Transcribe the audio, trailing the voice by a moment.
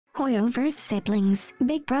Hoyoverse siblings,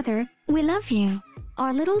 big brother, we love you.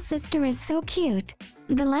 Our little sister is so cute.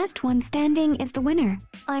 The last one standing is the winner.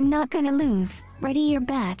 I'm not gonna lose. Ready your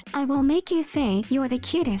bet. I will make you say you're the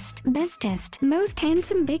cutest, bestest, most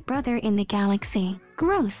handsome big brother in the galaxy.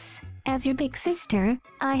 Gross. As your big sister,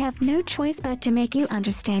 I have no choice but to make you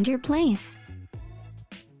understand your place.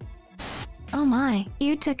 Oh my,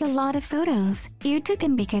 you took a lot of photos. You took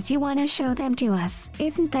them because you want to show them to us.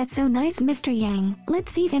 Isn't that so nice, Mr. Yang?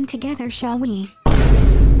 Let's see them together, shall we?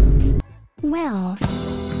 Well,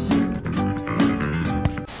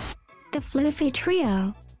 the Floofy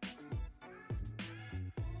Trio.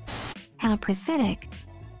 How pathetic.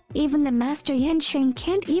 Even the Master Yansheng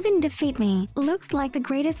can't even defeat me. Looks like the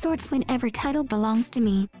greatest swordsman ever title belongs to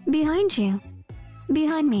me. Behind you.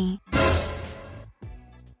 Behind me.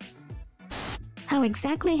 How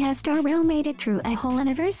exactly has Star Rail made it through a whole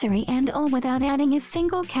anniversary and all without adding a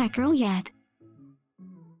single cat girl yet?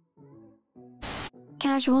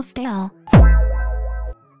 Casual still.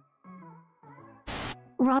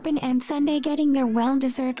 Robin and Sunday getting their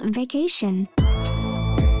well-deserved vacation.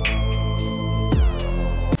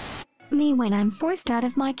 Me when I'm forced out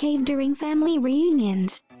of my cave during family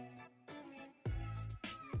reunions.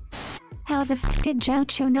 How the f did Zhao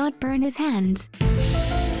Cho not burn his hands?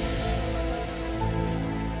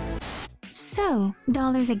 So,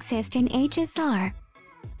 dollars exist in HSR.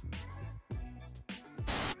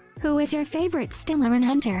 Who is your favorite stiller and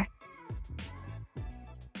hunter?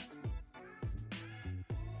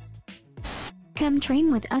 Come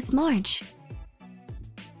train with us, March.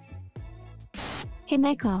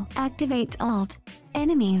 Himeko activates alt.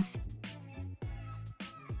 Enemies.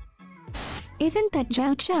 Isn't that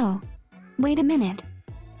Zhao Cho? Wait a minute.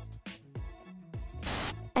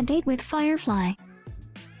 A date with Firefly.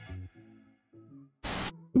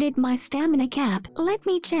 Did my stamina cap? Let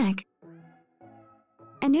me check.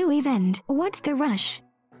 A new event. What's the rush?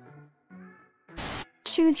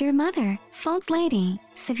 Choose your mother. False lady.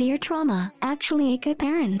 Severe trauma. Actually a good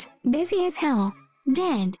parent. Busy as hell.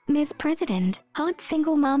 Dead. Miss President. Hot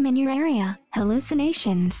single mom in your area.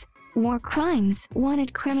 Hallucinations. War crimes.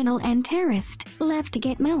 Wanted criminal and terrorist. Left to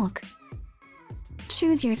get milk.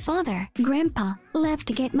 Choose your father. Grandpa. Left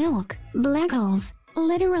to get milk. Black holes.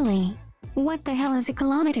 Literally. What the hell is a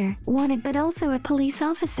kilometer? Wanted but also a police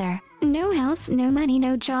officer. No house, no money,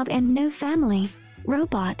 no job and no family.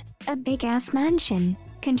 Robot. A big-ass mansion.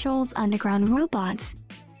 Controls underground robots.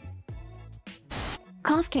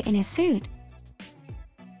 Kafka in a suit.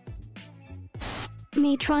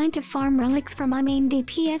 Me trying to farm relics for my main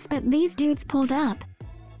DPS but these dudes pulled up.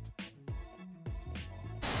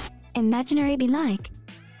 Imaginary be like.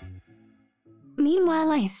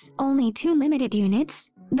 Meanwhile ice. Only 2 limited units.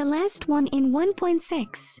 The last one in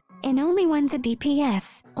 1.6. And only one's a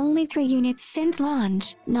DPS. Only 3 units since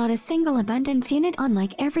launch. Not a single abundance unit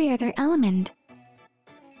unlike every other element.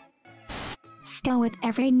 Still with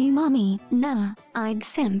every new mommy. Nah, I'd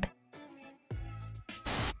simp.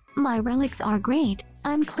 My relics are great.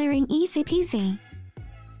 I'm clearing easy peasy.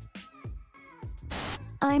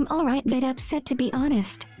 I'm alright but upset to be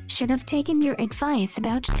honest. Should have taken your advice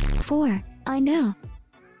about 4. I know.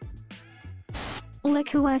 Look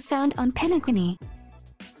who I found on Penguiny.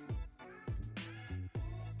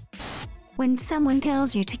 When someone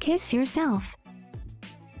tells you to kiss yourself.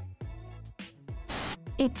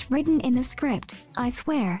 It's written in the script, I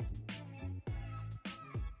swear.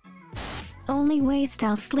 Only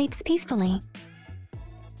Waystyle sleeps peacefully.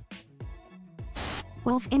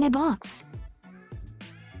 Wolf in a box.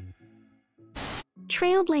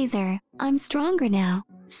 Trailblazer, I'm stronger now.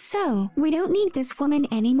 So, we don't need this woman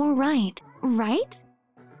anymore, right? Right?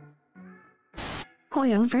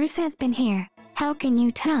 Hoyoverse has been here. How can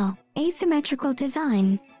you tell? Asymmetrical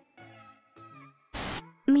design.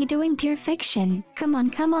 Me doing pure fiction. Come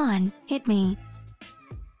on, hit me.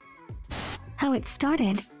 How it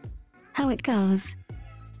started. How it goes.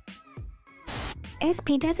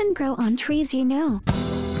 SP doesn't grow on trees, you know.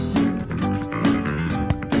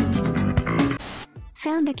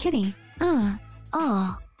 Found a kitty.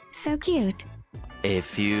 Aw, so cute. A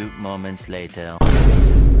few moments later.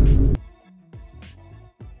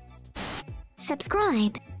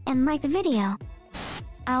 Subscribe and like the video.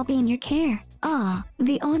 I'll be in your care.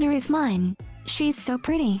 The honor is mine. She's so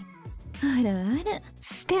pretty.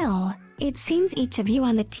 Still, it seems each of you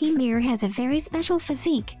on the team here has a very special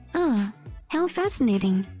physique. How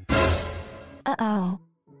fascinating. Uh-oh.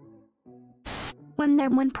 When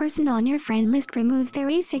that one person on your friend list removes their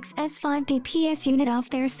E6S5 DPS unit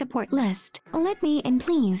off their support list, let me in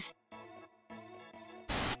please.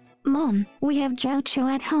 Mom, we have Zhao Cho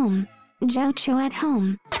at home. Zhao Cho at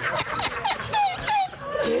home.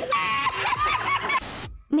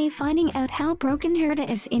 me finding out how broken Herta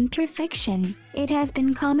is in perfection. It has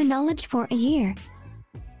been common knowledge for a year.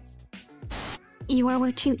 You are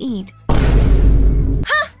what you eat.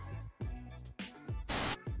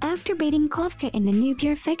 After beating Kafka in the new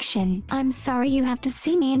perfection, I'm sorry you have to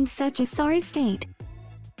see me in such a sorry state.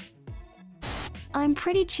 I'm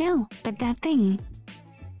pretty chill, but that thing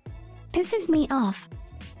pisses me off.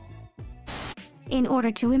 In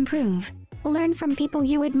order to improve, learn from people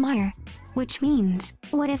you admire. Which means,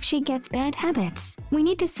 what if she gets bad habits? We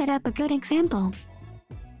need to set up a good example.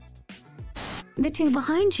 The two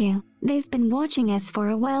behind you, they've been watching us for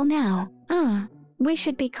a while now. We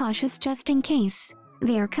should be cautious just in case.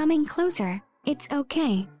 They are coming closer. It's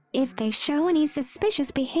okay. If they show any suspicious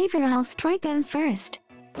behavior, I'll strike them first.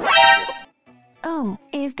 Oh,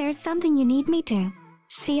 is there something you need me to?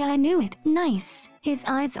 See, I knew it. Nice. His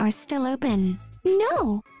eyes are still open.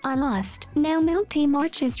 No! I lost. Now Milk Tea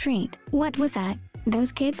marches treat. What was that?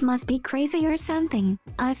 Those kids must be crazy or something.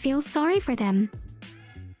 I feel sorry for them.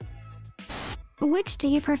 Which do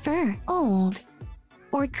you prefer? Old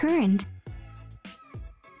or current?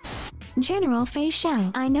 General Fei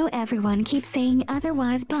Xiao. I know everyone keeps saying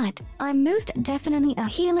otherwise, but I'm most definitely a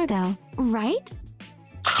healer though, right?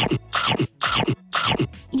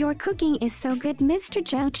 Your cooking is so good, Mr.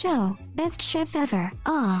 Zhou Zhou. Best chef ever.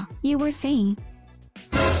 You were saying.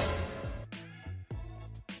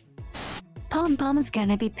 Pom Pom's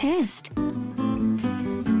gonna be pissed.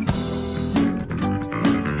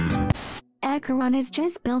 Acheron is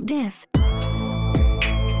just built diff.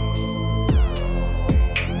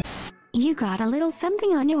 You got a little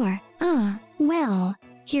something on your... well,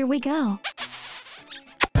 here we go.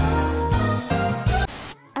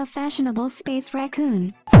 A fashionable space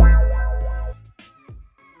raccoon.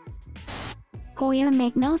 Hoya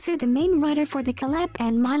make Nasu the main writer for the collab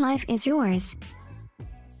and my life is yours.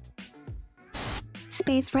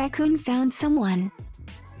 Space Raccoon found someone.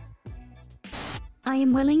 I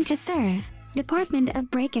am willing to serve. Department of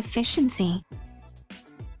Brake Efficiency.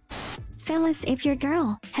 Fellas, if your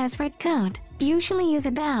girl has red coat, usually use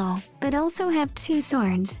a bow, but also have two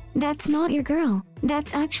swords. That's not your girl.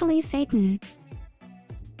 That's actually Satan.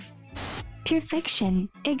 Perfection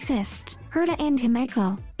exists. Herta and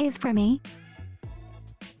Himeko is for me.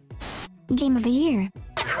 Game of the year.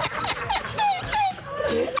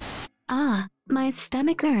 My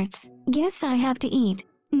stomach hurts. Guess I have to eat.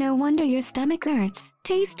 No wonder your stomach hurts.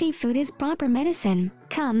 Tasty food is proper medicine.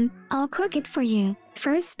 Come, I'll cook it for you.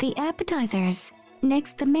 First the appetizers,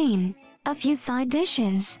 next the main, a few side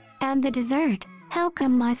dishes, and the dessert. How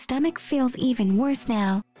come my stomach feels even worse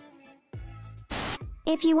now?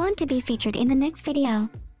 If you want to be featured in the next video,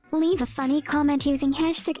 leave a funny comment using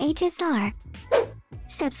 #HSR.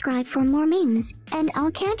 Subscribe for more memes, and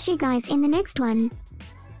I'll catch you guys in the next one.